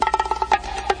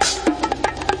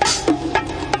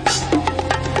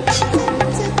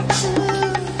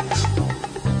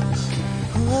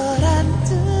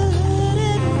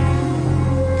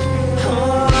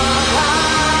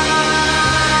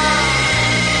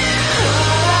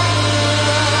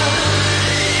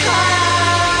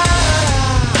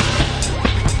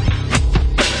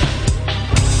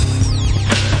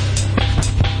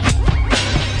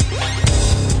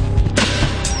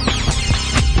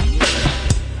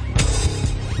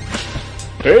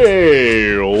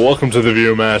Hey, welcome to the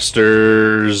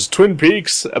Viewmasters, Twin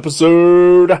Peaks,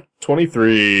 episode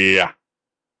 23,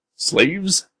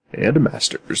 Slaves and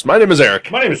Masters. My name is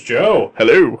Eric. My name is Joe.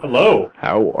 Hello. Hello.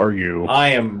 How are you? I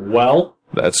am well.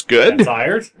 That's good. And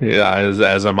tired. Yeah,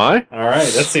 as am I.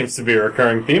 Alright, that seems to be a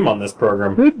recurring theme on this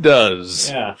program. It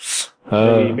does. Yeah.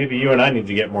 Maybe you and I need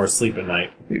to get more sleep at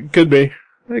night. It could be.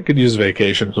 I could use a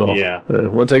vacation as well. Yeah.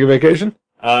 Want to take a vacation?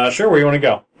 Sure, where you want to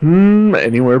go?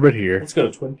 Anywhere but here. Let's go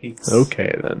to Twin Peaks.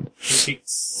 Okay, then. Twin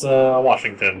Peaks,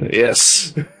 Washington.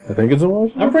 Yes. I think it's in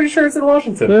Washington. I'm pretty sure it's in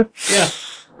Washington. Yeah.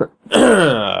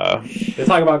 They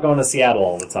talk about going to Seattle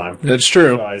all the time. That's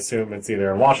true. So I assume it's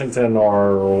either in Washington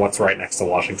or what's right next to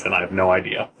Washington. I have no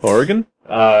idea. Oregon?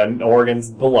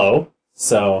 Oregon's below,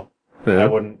 so Yeah. I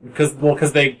wouldn't,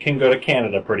 because they can go to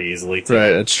Canada pretty easily too.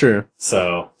 Right, that's true.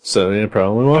 So Yeah,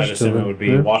 probably Washington. I'd assume it would be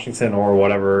Yeah. Washington or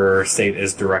whatever state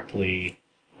is directly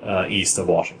east of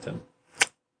Washington.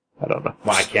 I don't know.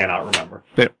 Well, I cannot remember.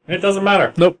 Yeah. It doesn't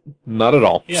matter. Nope, not at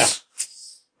all. Yeah.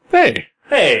 Hey.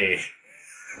 Hey!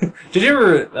 Did you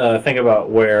ever think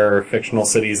about where fictional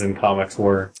cities in comics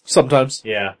were? Sometimes.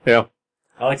 Yeah. Yeah.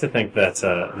 I like to think that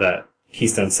that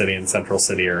Keystone City and Central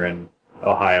City are in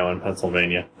Ohio and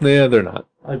Pennsylvania. Yeah, they're not.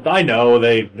 I know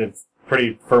it's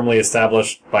pretty firmly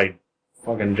established by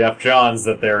fucking Jeff Johns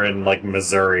that they're in, like,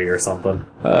 Missouri or something.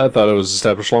 I thought it was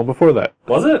established long before that.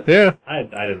 Was it? Yeah. I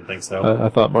didn't think so. I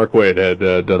thought Mark Waid had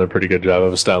done a pretty good job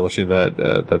of establishing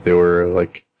that they were,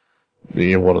 like,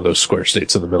 one of those square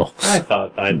states in the middle.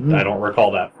 I don't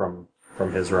recall that from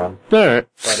his run. Alright.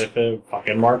 But if it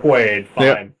fucking Mark Waid, fine.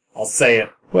 Yep. I'll say it.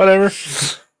 Whatever.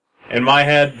 In my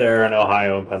head, they're in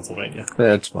Ohio and Pennsylvania.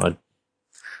 That's fine.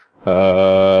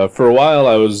 For a while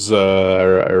I was, I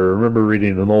remember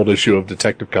reading an old issue of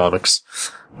Detective Comics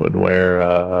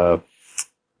where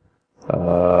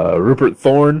Rupert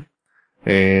Thorne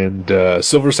and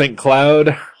Silver St.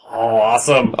 Cloud Oh,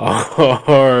 awesome. are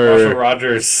Marshall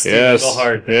Rogers, Steve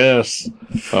Englehart. Yes,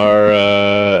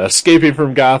 are escaping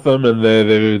from Gotham, and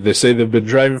they say they've been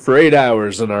driving for 8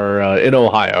 hours and are in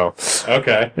Ohio.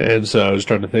 Okay. And so I was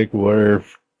trying to think where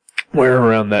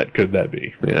around that could that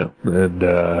be? Yeah, and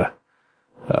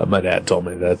my dad told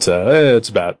me that it's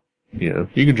about you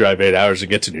can drive 8 hours to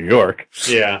get to New York.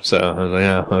 Yeah. So I was like,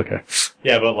 yeah, okay.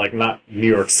 Yeah, but like not New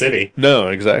York City. No,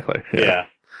 exactly. Yeah.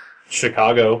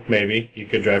 Chicago, maybe. You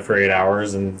could drive for 8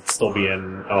 hours and still be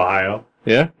in Ohio.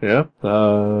 Yeah.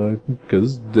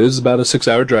 Because there's about a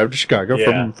 6-hour drive to Chicago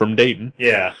from Dayton.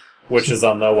 Yeah. Which is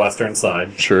on the western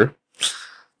side. Sure.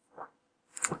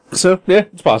 So, yeah,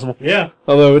 it's possible. Yeah.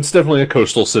 Although it's definitely a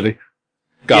coastal city.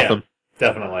 Gotham. Yeah,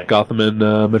 definitely. Gotham and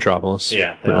Metropolis.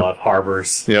 Yeah, they all have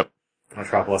harbors. Yep.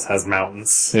 Metropolis has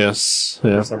mountains. Yes.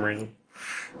 Yeah. For some reason.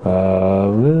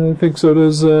 I think so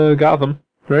does Gotham,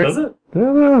 right? Does it? I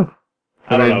don't know.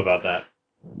 I don't know about that.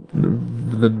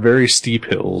 The very steep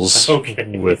hills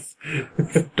Okay. with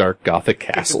dark Gothic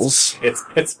castles. It's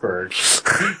Pittsburgh.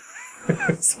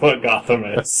 It's what Gotham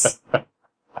is.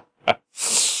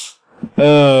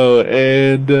 Oh,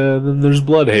 and then there's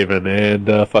Bloodhaven,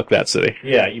 and fuck that city.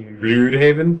 Yeah, you mean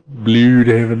Bloodhaven?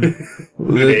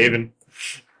 Bloodhaven.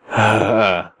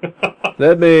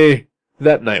 Bloodhaven.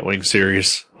 That Nightwing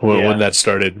series, when that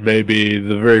started, may be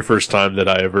the very first time that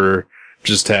I ever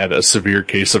just had a severe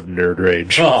case of nerd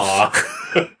rage. Aw.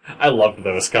 I loved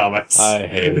those comics. I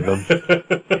hated them.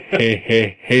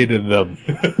 Hated them.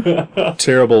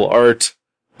 Terrible art,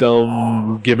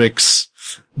 dumb gimmicks,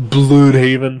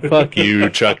 Bloodhaven. Fuck you,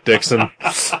 Chuck Dixon.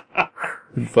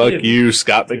 Fuck you,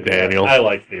 Scott McDaniel. I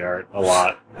liked the art a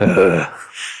lot.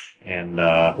 And,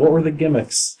 what were the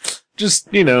gimmicks? Just,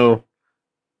 it's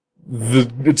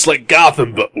like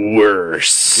Gotham, but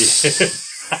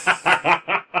worse.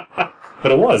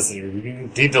 But it was.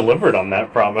 He delivered on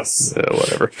that promise.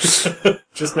 Whatever.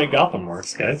 Just make Gotham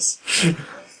worse, guys.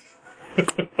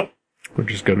 Or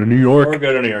just go to New York. Or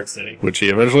go to New York City. Which he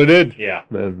eventually did. Yeah.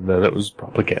 And then it was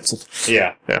probably canceled.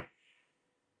 Yeah. Yeah.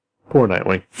 Poor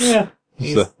Nightwing. Yeah.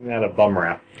 He had a bum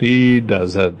rap. He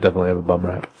does definitely have a bum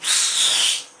rap.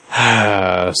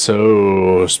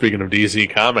 So, speaking of DC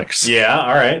Comics. Yeah,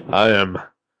 alright. I am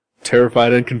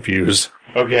terrified and confused.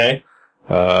 Okay.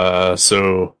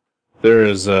 So, there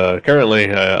is currently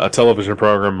a television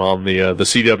program on the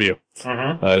CW.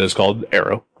 Mm-hmm. It is called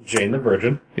Arrow. Jane the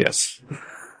Virgin. Yes.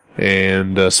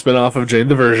 And a spin-off of Jane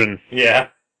the Virgin. Yeah.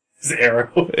 Is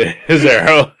Arrow. Is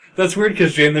Arrow. That's weird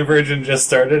because Jane the Virgin just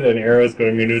started and Arrow is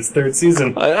going into its third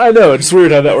season. I know, it's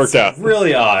weird how that worked out.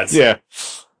 Really odd. Yeah.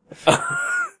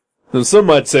 And some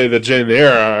might say that Jane the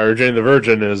Arrow, or Jane the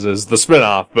Virgin is the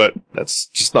spin-off, but that's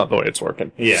just not the way it's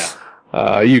working. Yeah.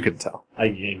 You can tell.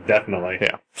 Definitely.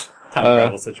 Yeah. Time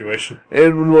travel situation.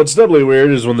 And what's doubly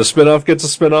weird is when the spinoff gets a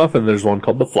spinoff, and there's one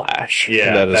called The Flash.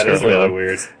 Yeah, that is really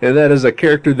weird. And that is a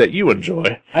character that you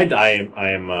enjoy. I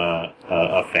am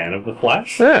a fan of The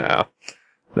Flash. Yeah.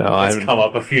 No, It's come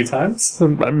up a few times.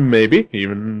 Maybe,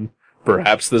 even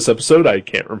perhaps this episode, I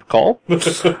can't recall.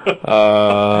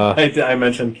 I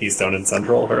mentioned Keystone and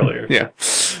Central earlier. Yeah.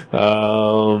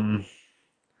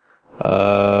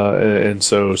 And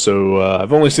so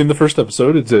I've only seen the first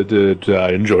episode.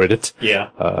 I enjoyed it. Yeah.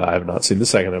 I have not seen the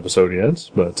second episode yet,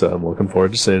 but I'm looking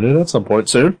forward to seeing it at some point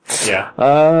soon. Yeah.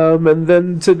 And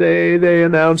then today they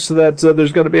announced that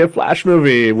there's going to be a Flash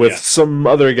movie with some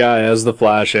other guy as the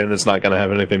Flash, and it's not going to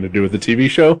have anything to do with the TV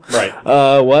show.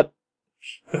 Right. What?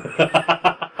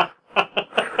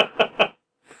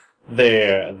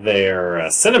 Their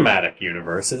cinematic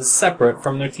universe is separate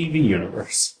from their TV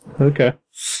universe. Okay.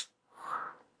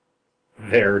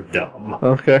 They're dumb.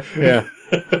 Okay. Yeah.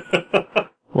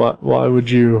 Why would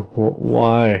you?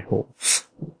 Why?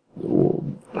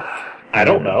 I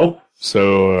don't know.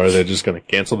 So are they just going to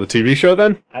cancel the TV show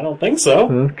then? I don't think so.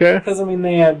 Okay. Because I mean,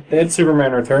 they had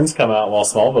Superman Returns come out while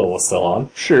Smallville was still on.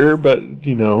 Sure, but I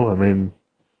mean,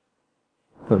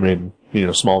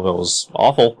 Smallville is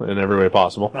awful in every way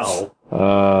possible. No.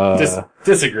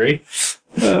 Disagree.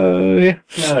 Yeah.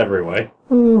 Not every way.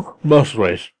 Most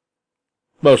ways.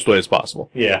 Most ways possible.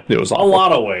 Yeah. It was awful. A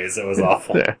lot of ways it was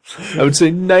awful. Yeah. I would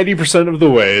say 90% of the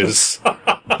ways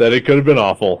that it could have been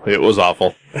awful, it was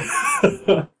awful.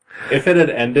 If it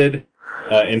had ended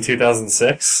in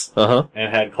 2006 Uh-huh.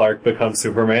 and had Clark become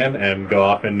Superman and go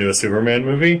off into a Superman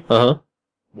movie, Uh-huh.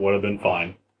 would have been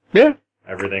fine. Yeah.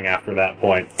 Everything after that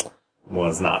point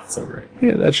was not so great.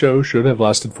 Yeah, that show should have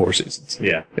lasted 4 seasons.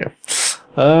 Yeah. Yeah.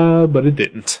 But it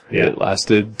didn't. Yeah. It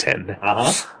lasted 10.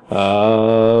 Uh-huh.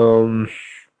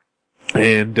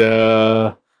 And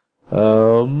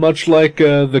much like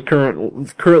the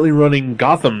currently running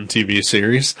Gotham TV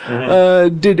series,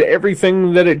 did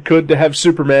everything that it could to have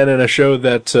Superman in a show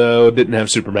that didn't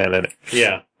have Superman in it.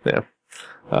 Yeah. Yeah.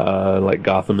 Like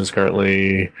Gotham is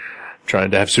currently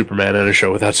trying to have Superman in a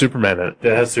show without Superman in it.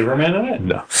 Did it have Superman in it?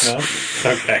 No. No?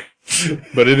 Okay.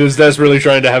 But it is desperately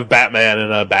trying to have Batman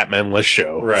in a Batman-less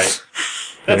show. Right.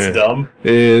 That's dumb.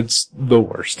 It's the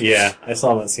worst. Yeah. I still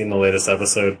haven't seen the latest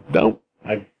episode. Don't.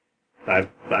 I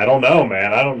don't know,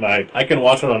 man. I can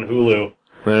watch it on Hulu,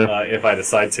 Yeah. if I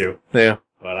decide to. Yeah.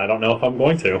 But I don't know if I'm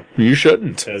going to. You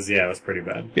shouldn't. Because, yeah, it was pretty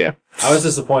bad. Yeah. I was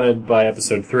disappointed by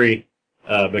episode 3,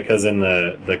 because in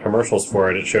the commercials for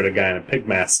it, it showed a guy in a pig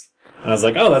mask. And I was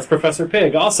like, oh, that's Professor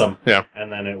Pig, awesome. Yeah.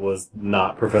 And then it was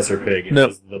not Professor Pig, it Nope.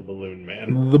 was the Balloon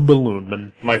Man. The Balloon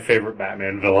Man. My favorite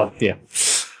Batman villain. Yeah.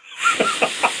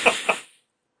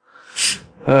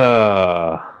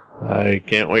 I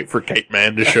can't wait for Kite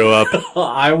Man to show up.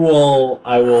 I will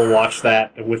watch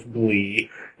that with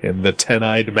glee. And the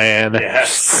Ten-Eyed Man.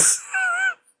 Yes.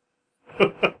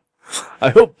 I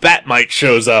hope Batmite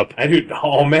shows up.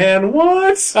 Oh man,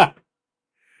 what?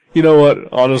 You know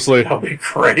what? Honestly. That would be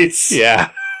great.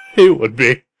 Yeah. It would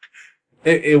be.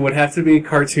 It would have to be a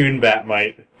cartoon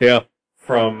Batmite. Yeah.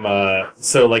 From,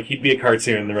 so like he'd be a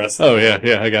cartoon the rest of Oh, yeah,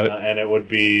 I got it. and it would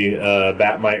be,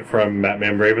 Batmite from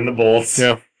Batman Brave and the Bold.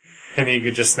 Yeah. And he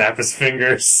could just snap his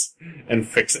fingers and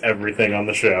fix everything on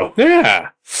the show. Yeah.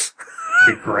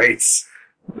 It'd be great.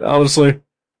 Honestly.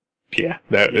 Yeah.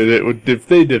 It would, if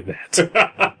they did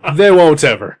that. They won't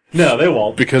ever. No, they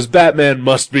won't. Because Batman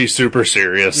must be super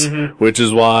serious. Mm-hmm. Which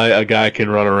is why a guy can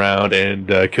run around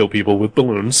and kill people with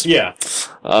balloons. Yeah.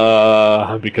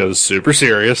 Because super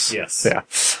serious. Yes. Yeah.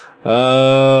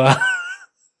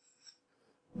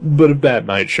 But if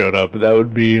Batmite showed up, that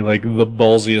would be like the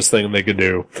ballsiest thing they could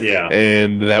do. Yeah.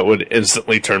 And that would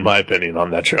instantly turn my opinion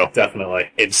on that show. Definitely.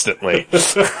 Instantly.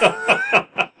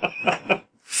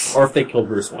 Or if they killed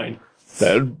Bruce Wayne.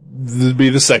 That'd be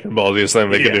the second ballsiest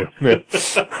thing they could do. Yeah.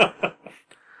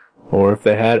 Or if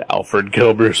they had Alfred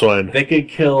kill Bruce Wayne. They could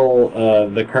kill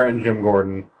the current Jim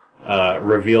Gordon,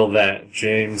 reveal that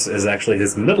James is actually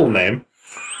his middle name,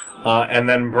 and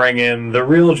then bring in the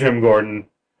real Jim Gordon,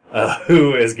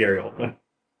 who is Gary Oldman.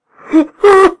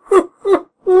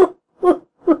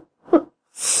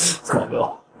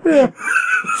 Smallville. Yeah.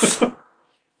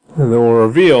 And then we'll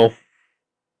reveal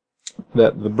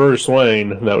that the Bruce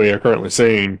Wayne that we are currently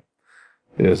seeing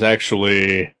is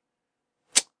actually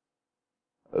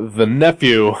the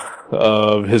nephew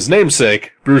of his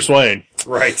namesake, Bruce Wayne.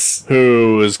 Right.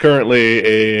 Who is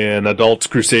currently an adult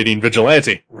crusading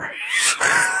vigilante. Right.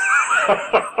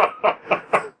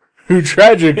 Who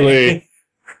tragically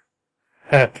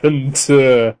happened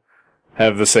to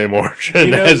have the same origin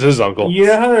You know- as his uncle. You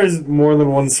know how there's more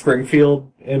than one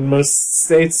Springfield in most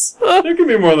states? There can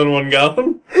be more than one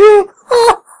Gotham.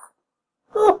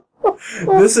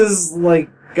 This is like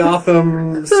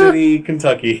Gotham City,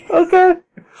 Kentucky. Okay.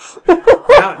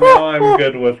 Now I'm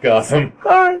good with Gotham.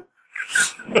 Alright.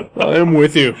 I am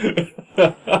with you.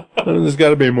 There's got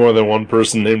to be more than one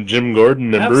person named Jim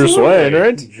Gordon and Bruce Absolutely. Wayne,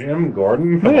 right? Jim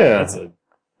Gordon? Come on, Yeah. that's a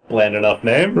bland enough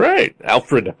name. Right.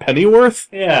 Alfred Pennyworth?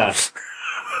 Yeah.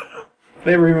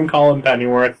 They ever even call him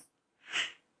Pennyworth?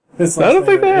 His I don't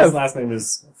think they have. His last name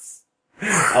is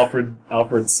Alfred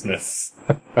Smith.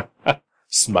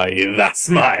 Smythe.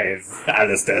 Smythe.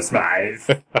 Alistair Smythe.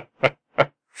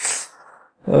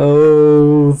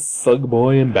 Oh, Thug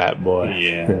Boy and Bat Boy.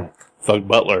 Yeah. Thug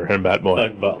Butler and Bat Boy.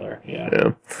 Doug Butler, yeah.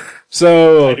 Yeah.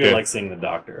 So, I okay. do like seeing the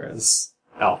Doctor as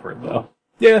Alfred, though.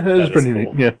 Yeah, it was That pretty is neat.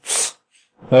 cool.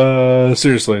 Yeah.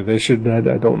 Seriously, they should. I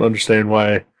don't understand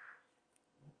why.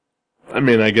 I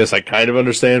mean, I guess I kind of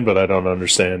understand, but I don't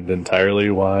understand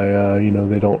entirely why.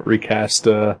 They don't recast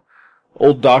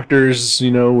old doctors.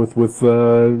 With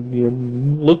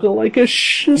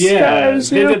lookalike-ish Yeah, guys.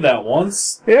 they did that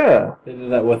once. Yeah. They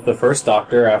did that with the first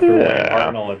Doctor after Yeah.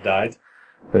 William Hartnell had died.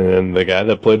 And the guy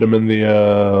that played him in the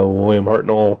William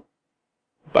Hartnell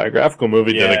biographical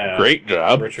movie did a Yeah. great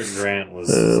job. Richard Grant was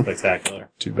Yeah. spectacular.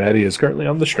 Too bad he is currently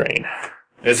on the strain.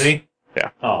 Is he? Yeah.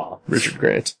 Oh. Richard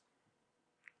Grant.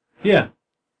 Yeah.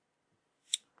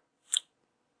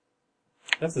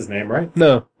 That's his name, right?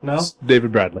 No. No? It's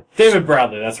David Bradley. David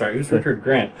Bradley, that's right. Who's Richard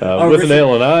Grant? With an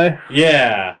Ale and I.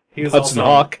 Yeah. He was Hudson also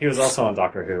Hawk. He was also on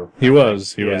Doctor Who. He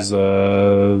was. He Yeah. was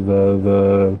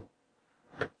the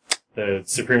The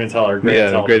Supreme Intelligence.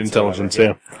 Great Intelligence.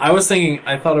 Yeah.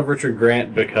 I thought of Richard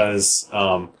Grant because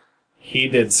he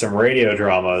did some radio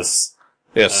dramas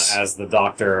Yes. as the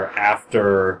Doctor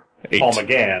after 8. Paul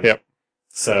McGann. Yep.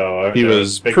 So He there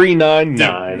was big- pre-9.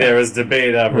 9. There was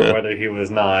debate over Yeah. whether he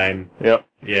was 9. Yep.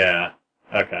 Yeah.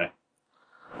 Okay.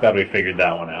 Glad we figured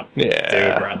that one out. David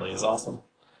Yeah. Bradley is awesome.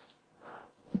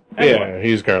 Anyway, Yeah.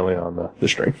 He's currently on the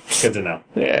string. good to know.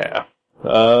 Yeah.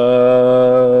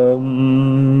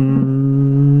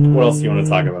 What else do you want to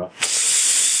talk about?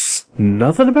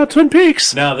 Nothing about Twin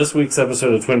Peaks. Now, this week's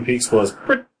episode of Twin Peaks was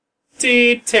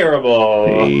pretty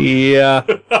terrible. Yeah.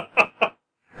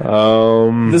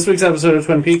 This week's episode of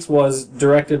Twin Peaks was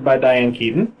directed by Diane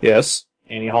Keaton, Yes.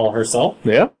 Annie Hall herself.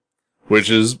 Yeah. Which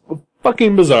is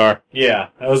fucking bizarre. Yeah,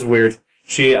 that was weird.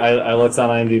 I looked on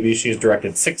IMDb, she's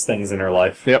directed 6 things in her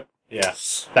life. Yep. Yeah,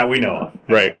 that we know of.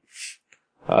 Right.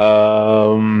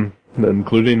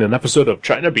 Including an episode of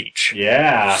China Beach.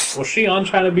 Yeah. Was she on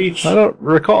China Beach? I don't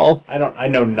recall. I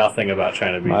know nothing about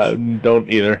China Beach. I don't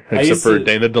either, I except used for to-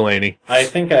 Dana Delaney. I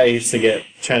think I used to get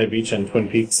China Beach and Twin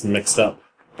Peaks mixed up.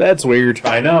 That's weird.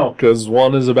 I know. Because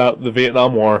one is about the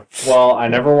Vietnam War. Well, I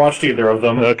never watched either of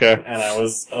them. Okay. And I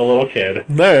was a little kid.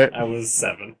 Alright. I was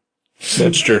 7.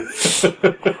 That's true.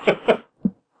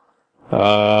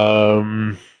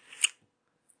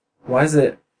 Why is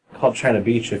it called China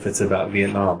Beach if it's about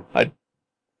Vietnam?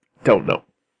 Don't know.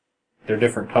 They're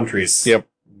different countries. Yep.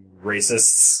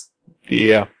 Racists.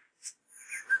 Yeah.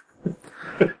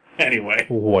 Anyway.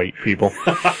 White people.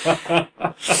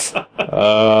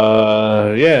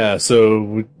 Yeah,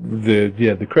 so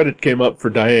the credit came up for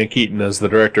Diane Keaton as the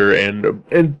director,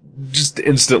 and just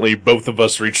instantly both of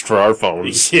us reached for our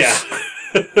phones. Yeah.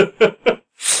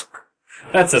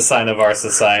 That's a sign of our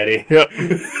society. Yep.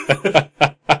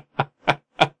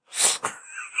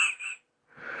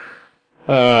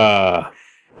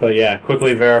 But yeah,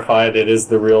 quickly verified it is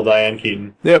the real Diane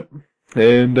Keaton. Yep.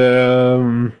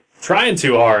 And Trying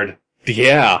too hard.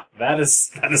 yeah. That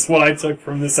is what I took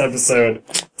from this episode.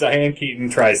 Diane Keaton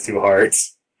tries too hard.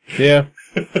 Yeah.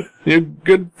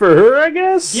 Good for her, I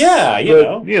guess. Yeah,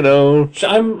 you know.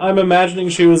 I'm imagining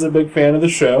she was a big fan of the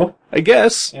show I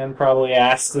guess. and probably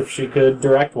asked if she could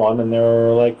direct one, and they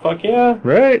were like, "Fuck yeah,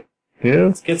 Right. Yeah.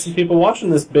 let's get some people watching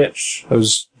this bitch." I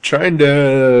was trying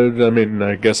to, I mean,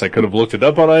 I guess I could have looked it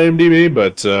up on IMDb,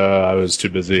 but, I was too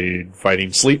busy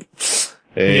fighting sleep.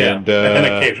 And, and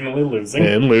occasionally losing.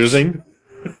 and losing.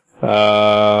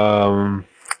 But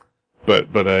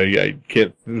I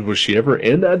can't, was she ever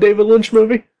in a David Lynch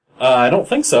movie? I don't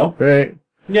think so. Right.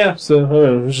 Yeah, So, I don't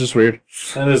know, it was just weird.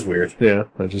 that is weird. Yeah,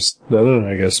 I don't know,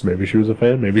 I guess maybe she was a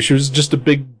fan. Maybe she was just a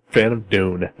big fan of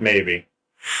Dune. Maybe.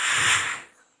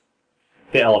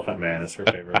 The Elephant Man is her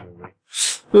favorite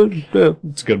movie.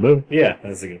 It's a good movie. Yeah,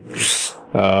 that's a good movie.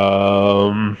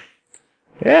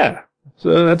 Yeah.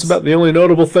 So that's about the only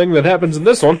notable thing that happens in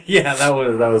this one. Yeah, that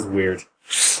was weird.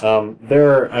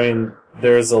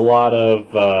 There's a lot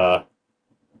of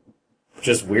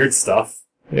just weird stuff.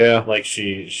 Yeah. Like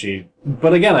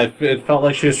but again, it felt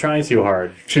like she was trying too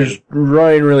hard. She was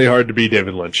trying really hard to be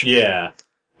David Lynch. Yeah.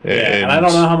 And I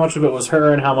don't know how much of it was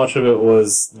her and how much of it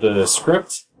was the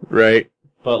script. Right.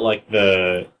 But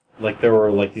there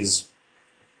were like these,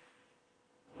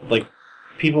 like,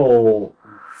 people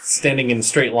standing in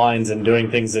straight lines and doing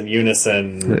things in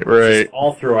unison. Right. Just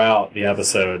all throughout the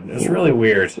episode. It was really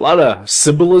weird. A lot of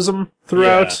symbolism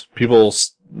throughout. Yeah. People,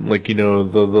 like,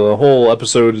 the whole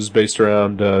episode is based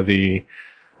around, the,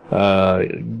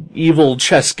 evil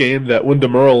chess game that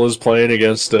Wyndham Earle is playing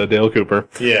against, Dale Cooper.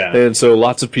 Yeah. And so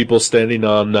lots of people standing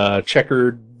on,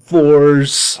 checkered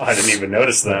floors. I didn't even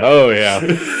notice that. Oh, yeah.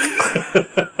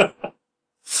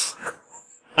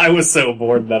 I was so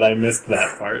bored that I missed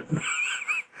that part.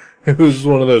 It was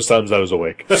one of those times I was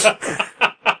awake.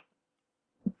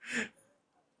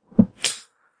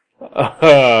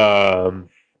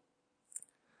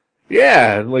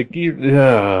 Yeah, like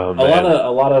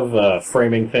a lot of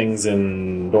framing things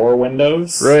in door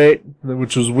windows, right?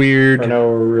 Which was weird for no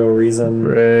real reason,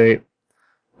 right?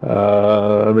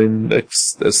 I mean,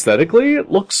 aesthetically,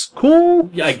 it looks cool.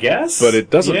 Yeah, I guess, but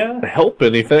it doesn't help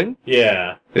anything.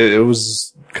 Yeah, it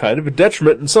was kind of a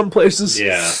detriment in some places.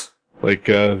 Yeah. Like,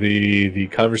 the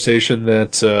conversation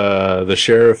that, the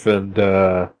sheriff and,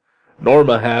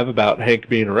 Norma have about Hank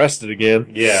being arrested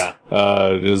again. Yeah.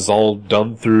 Is all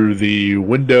done through the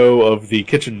window of the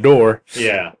kitchen door.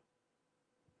 Yeah.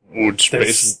 Which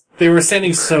they were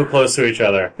standing so close to each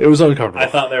other. It was uncomfortable. I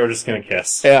thought they were just gonna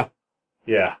kiss. Yeah.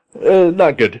 Yeah.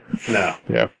 Not good. No.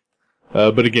 Yeah.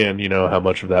 But again, how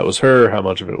much of that was her, how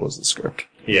much of it was the script.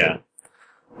 Yeah.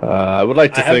 I would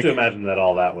like to think... I have to imagine that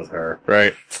all that was her.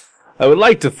 Right. I would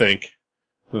like to think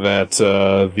that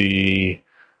the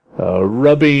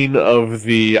rubbing of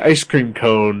the ice cream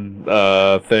cone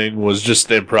thing was just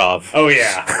improv. Oh,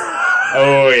 yeah.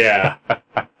 Oh, yeah.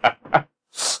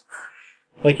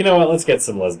 Like, you know what? Let's get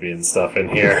some lesbian stuff in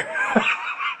here.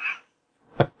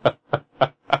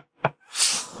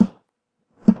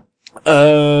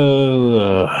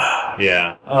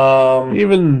 Yeah.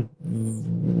 Even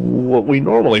what we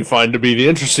normally find to be the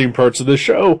interesting parts of the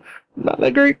show, not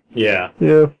that great. Yeah.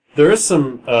 Yeah. There is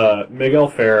some, Miguel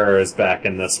Ferrer is back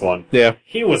in this one. Yeah.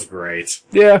 He was great.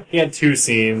 Yeah. He had 2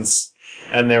 scenes,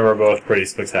 and they were both pretty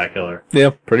spectacular.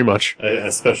 Yeah, pretty much.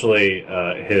 Especially,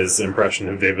 his impression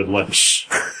of David Lynch.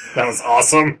 That was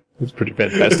awesome. It's pretty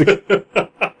fantastic.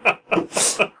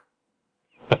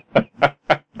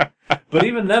 But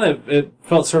even then, it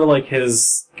felt sort of like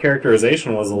his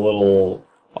characterization was a little...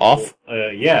 off?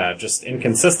 Yeah, just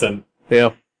inconsistent.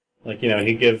 Yeah. Like,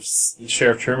 he gives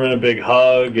Sheriff Truman a big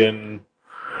hug and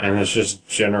is just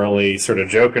generally sort of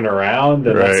joking around,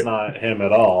 and that's not him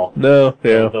at all. No,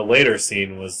 yeah. The later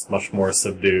scene was much more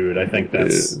subdued. I think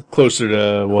that's... closer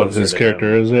to what his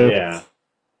character is, yeah.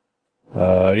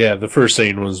 Yeah. Yeah, the first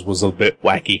scene was a bit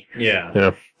wacky. Yeah.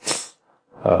 Yeah.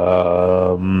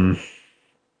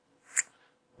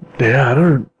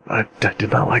 Yeah, I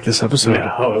did not like this episode.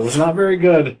 No, it was not very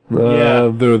good.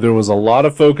 Yeah. There was a lot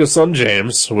of focus on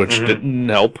James, which didn't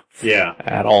help. Yeah.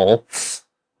 At all.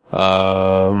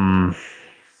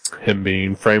 Him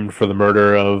being framed for the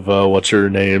murder of,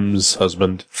 what's-her-name's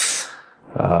husband.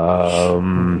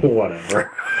 Whatever.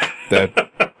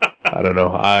 I don't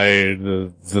know.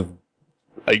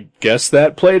 I guess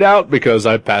that played out because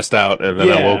I passed out and then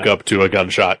I woke up to a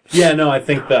gunshot. Yeah, no, I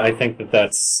think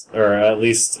that's, or at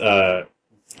least, the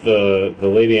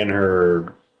lady and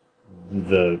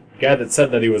the guy that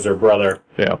said that he was her brother.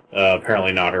 Yeah.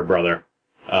 Apparently not her brother.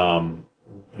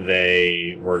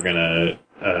 They were gonna,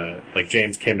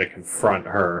 James came to confront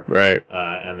her. Right.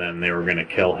 And then they were gonna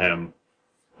kill him.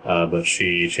 But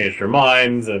she changed her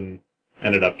mind and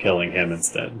ended up killing him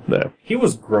instead. Yeah. He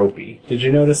was gropey. Did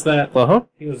you notice that? Uh-huh.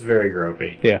 He was very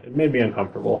gropey. Yeah. It made me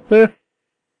uncomfortable. Yeah.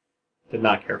 Did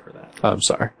not care for that. I'm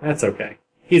sorry. That's okay.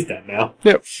 He's dead now.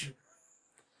 Yep.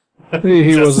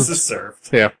 He Justice wasn't... is served.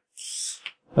 Yeah.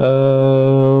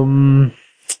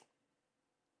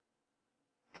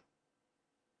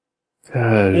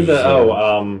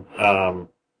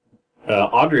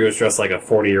 Audrey was dressed like a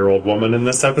 40-year-old woman in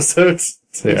this episode.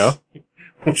 Yeah.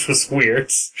 Which was weird.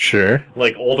 Sure.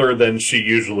 Like, older than she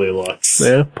usually looks.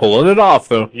 Yeah, pulling it off,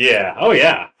 though. Yeah. Oh,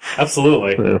 yeah.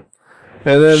 Absolutely. Yeah.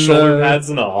 And then... shoulder pads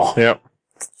and all. Yep.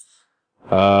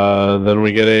 Then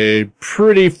we get a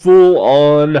pretty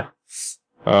full-on,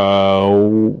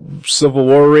 Civil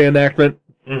War reenactment.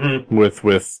 Mm-hmm. With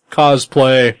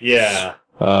cosplay. Yeah.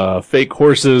 Fake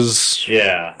horses.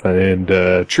 Yeah.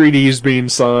 And, treaties being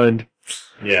signed.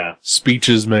 Yeah.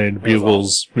 Speeches made,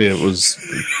 bugles. Yeah, it was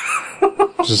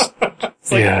just,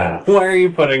 it's like, why are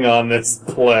you putting on this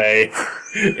play?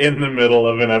 in the middle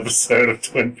of an episode of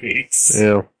Twin Peaks.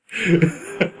 Yeah.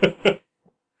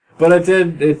 But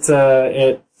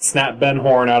it snapped Ben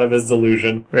Horn out of his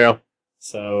delusion. Yeah.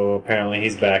 So apparently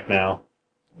he's back now.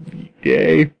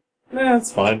 Yay.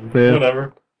 It's fine. Yeah.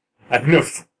 Whatever. I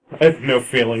have no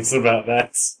feelings about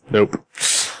that. Nope.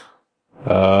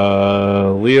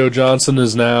 Leo Johnson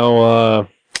is now,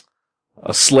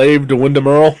 a slave to Wyndham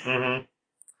Earl,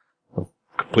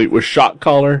 complete with shock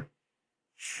collar.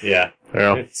 Yeah.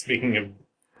 Yeah. Speaking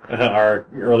of our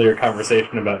earlier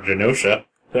conversation about Genosha,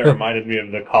 that reminded me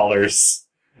of the collars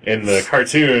in the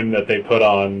cartoon that they put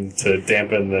on to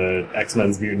dampen the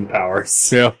X-Men's mutant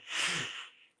powers. Yeah.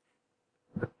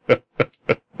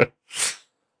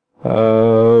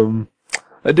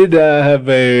 I did have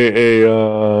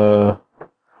a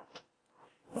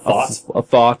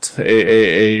Thought?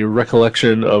 a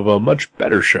recollection of a much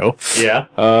better show. Yeah.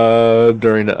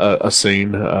 During a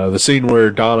scene, the scene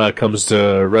where Donna comes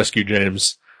to rescue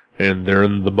James, and they're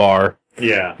in the bar.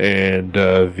 Yeah. And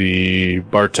the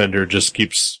bartender just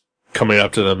keeps coming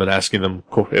up to them and asking them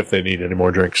if they need any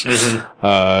more drinks.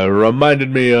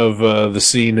 Reminded me of the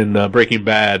scene in Breaking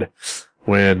Bad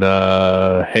when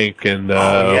Hank and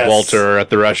yes. Walter are at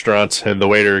the restaurant and the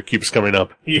waiter keeps coming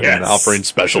up and offering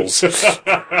specials.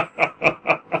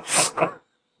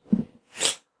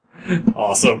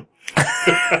 Awesome.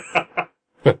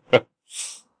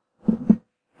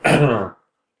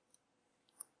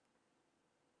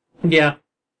 Yeah.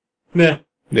 Meh.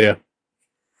 Yeah.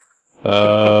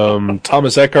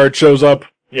 Thomas Eckhart shows up.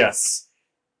 Yes.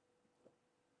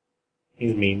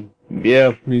 He's mean.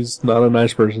 Yeah, he's not a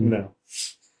nice person. No.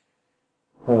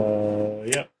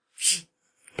 Yeah.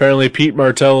 Apparently Pete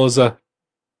Martell is a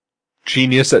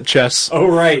genius at chess. Oh,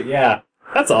 right, yeah.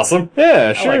 That's awesome.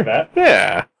 Yeah, sure. I like that.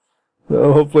 Yeah.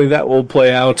 So hopefully that will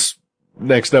play out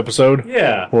next episode.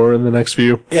 Yeah. Or in the next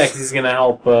few. Yeah, because he's going to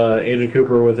help Agent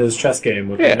Cooper with his chess game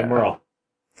with Merle.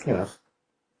 You know.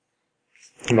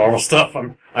 Normal stuff.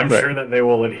 I'm Right. sure that they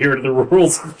will adhere to the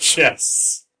rules of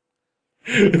chess.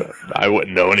 I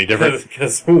wouldn't know any different.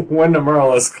 Because Wyndham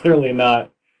Earl is clearly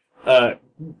not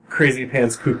Crazy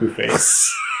Pants Cuckoo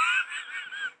Face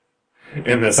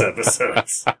in this episode.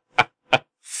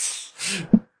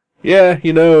 Yeah,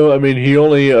 I mean, he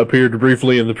only appeared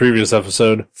briefly in the previous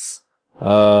episode.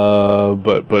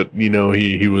 But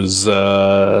he was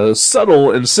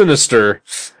subtle and sinister,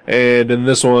 and in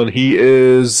this one he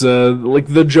is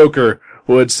like the Joker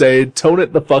would say, tone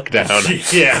it the fuck down.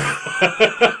 Yeah.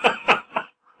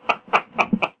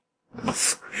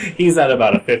 He's at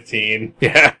about a 15.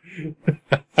 Yeah.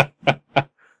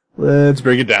 Let's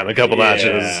bring it down a couple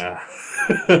notches.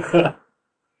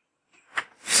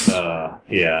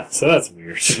 Yeah, so that's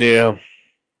weird. Yeah.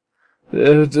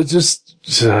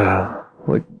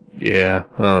 Yeah,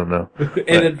 I don't know.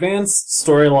 In advanced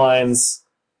storylines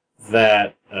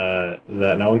that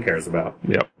no one cares about.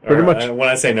 Yep, pretty much. When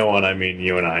I say no one, I mean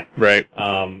you and I. Right.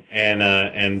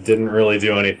 And didn't really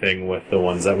do anything with the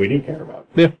ones that we do care about.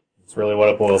 Yeah. It's really what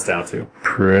it boils down to.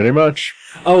 Pretty much.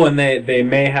 Oh, and they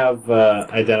may have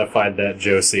identified that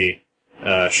Josie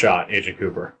shot Agent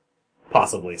Cooper.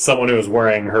 Possibly. Someone who was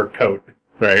wearing her coat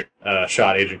Right.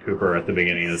 Shot Agent Cooper at the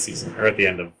beginning of the season, or at the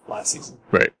end of last season.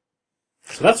 Right.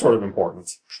 So that's sort of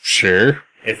important. Sure.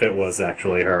 If it was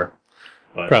actually her.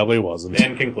 But Probably wasn't.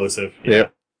 inconclusive. Yeah.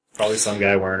 Yep. Probably some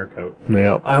guy wearing her coat.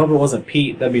 Yeah. I hope it wasn't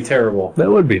Pete. That'd be terrible. That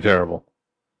would be terrible.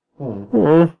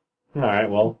 Alright,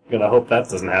 well, gonna hope that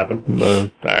doesn't happen.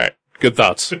 Alright. Good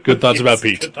thoughts. Good thoughts about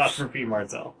Pete. Good thoughts for Pete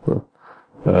Martell.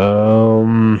 Yeah,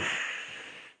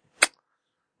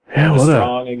 Brenda what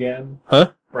Strong again.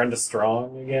 Huh? Brenda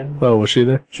Strong again. Oh, was she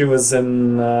there? She was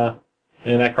in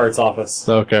Eckhart's office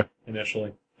Okay.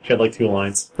 initially. She had like 2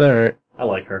 lines. Alright. I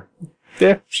like her.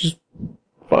 Yeah, she's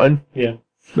fine. Yeah.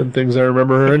 The things I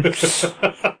remember her in.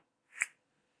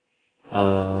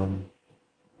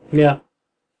 Yeah.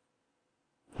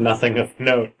 Nothing of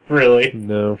note, really.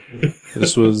 No.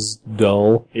 This was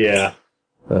dull. Yeah.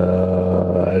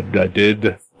 I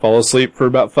did fall asleep for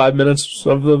about 5 minutes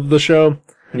of the show.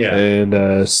 Yeah. And,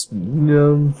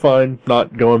 fine.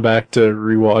 Not going back to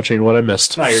rewatching what I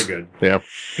missed. No, you're good. Yeah.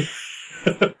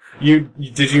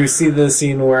 Did you see the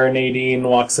scene where Nadine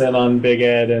walks in on Big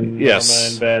Ed and Yes.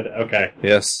 Mama in bed? Okay.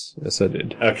 Yes. Yes, I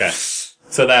did. Okay.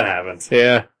 So that happened.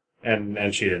 Yeah.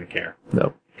 And she didn't care.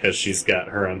 No. Because she's got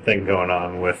her own thing going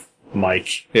on with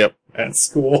Mike. Yep. At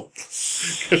school.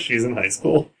 Because she's in high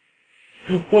school.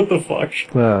 What the fuck?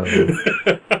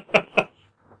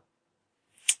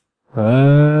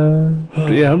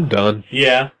 Yeah, I'm done.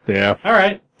 Yeah. Yeah.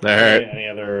 Alright. Alright. Any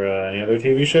other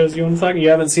TV shows you want to talk? You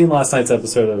haven't seen last night's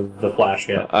episode of The Flash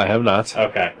yet. I have not.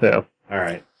 Okay. Yeah.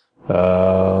 Alright.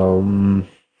 Yeah,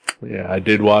 I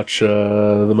did watch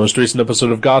the most recent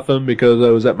episode of Gotham because I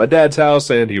was at my dad's house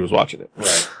and he was watching it.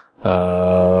 Right.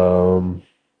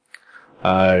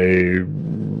 I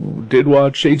did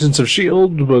watch Agents of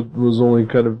S.H.I.E.L.D., but was only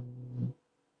kind of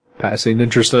passing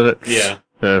interest in it. Yeah.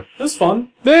 Yeah. It was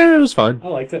fun. Yeah, it was fine. I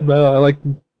liked it. I like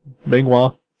Meng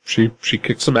Hua. She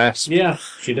kicked some ass. Yeah,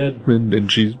 she did.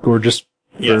 And she's gorgeous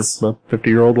Yes. for a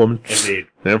 50-year-old woman. Indeed.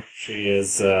 Yeah. She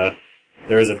is, there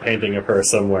is a painting of her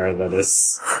somewhere that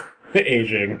is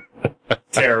aging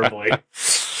terribly.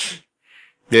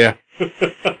 Yeah.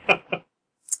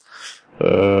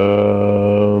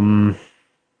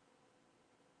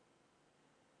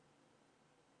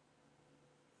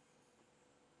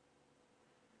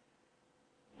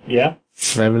 Yeah?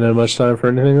 I haven't had much time for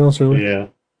anything else, really. Yeah.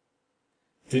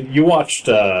 You watched,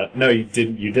 no, you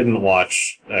didn't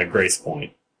watch, Grace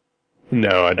Point.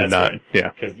 No, I did That's not. right.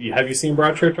 Yeah. Have you seen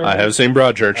Broadchurch already? I have seen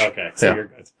Broadchurch. Okay, so Yeah. you're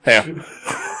good. Yeah.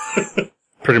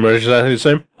 Pretty much exactly the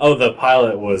same. Oh, the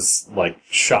pilot was, like,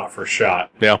 shot for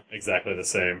shot. Yeah. Exactly the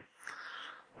same.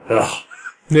 Ugh.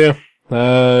 Yeah.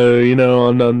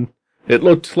 It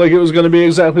looked like it was going to be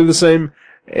exactly the same.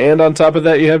 And on top of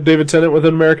that, you have David Tennant with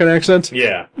an American accent.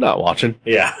 Yeah. Not watching.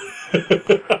 Yeah.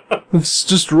 It's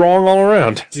just wrong all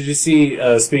around. Did you see,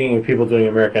 speaking of people doing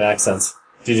American accents,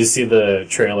 did you see the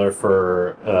trailer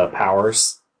for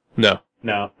Powers? No.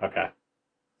 No? Okay.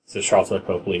 So Charlton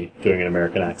Copley doing an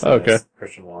American accent Okay. as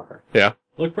Christian Walker. Yeah.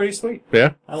 Looked pretty sweet.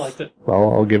 Yeah. I liked it.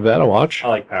 Well, I'll give that a watch. I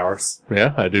like Powers.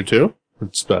 Yeah, I do too.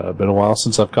 It's been a while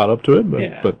since I've caught up to it, but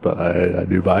Yeah. but I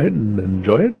do buy it and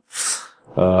enjoy it.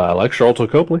 I like Charlton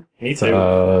Copley. Me too.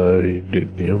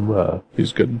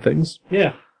 He's good in things.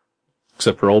 Yeah.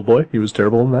 Except for Old Boy, he was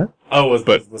terrible in that. Oh,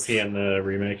 was he in the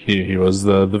remake? He was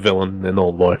the villain in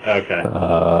Old Boy. Okay.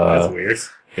 That's weird.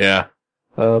 Yeah.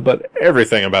 But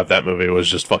everything about that movie was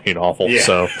just fucking awful. Yeah.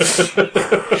 So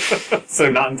So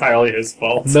not entirely his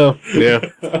fault. no, yeah.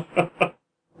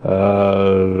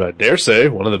 I dare say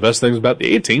one of the best things about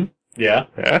the A-Team. Yeah.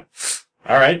 Yeah.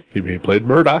 All right. He played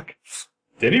Murdoch.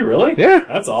 Did he really? Yeah.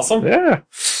 That's awesome. Yeah.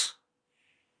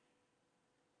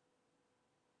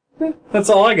 That's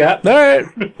all I got. All right.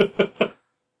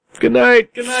 Good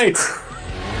night. Good night.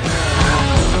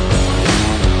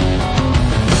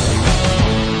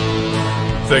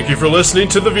 Thank you for listening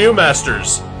to The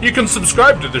Viewmasters. You can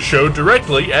subscribe to the show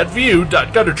directly at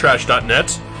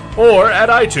view.guttertrash.net or at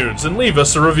iTunes and leave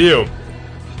us a review.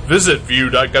 Visit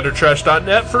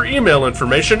view.guttertrash.net for email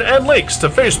information and links to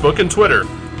Facebook and Twitter.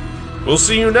 We'll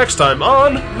see you next time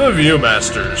on The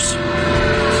Viewmasters.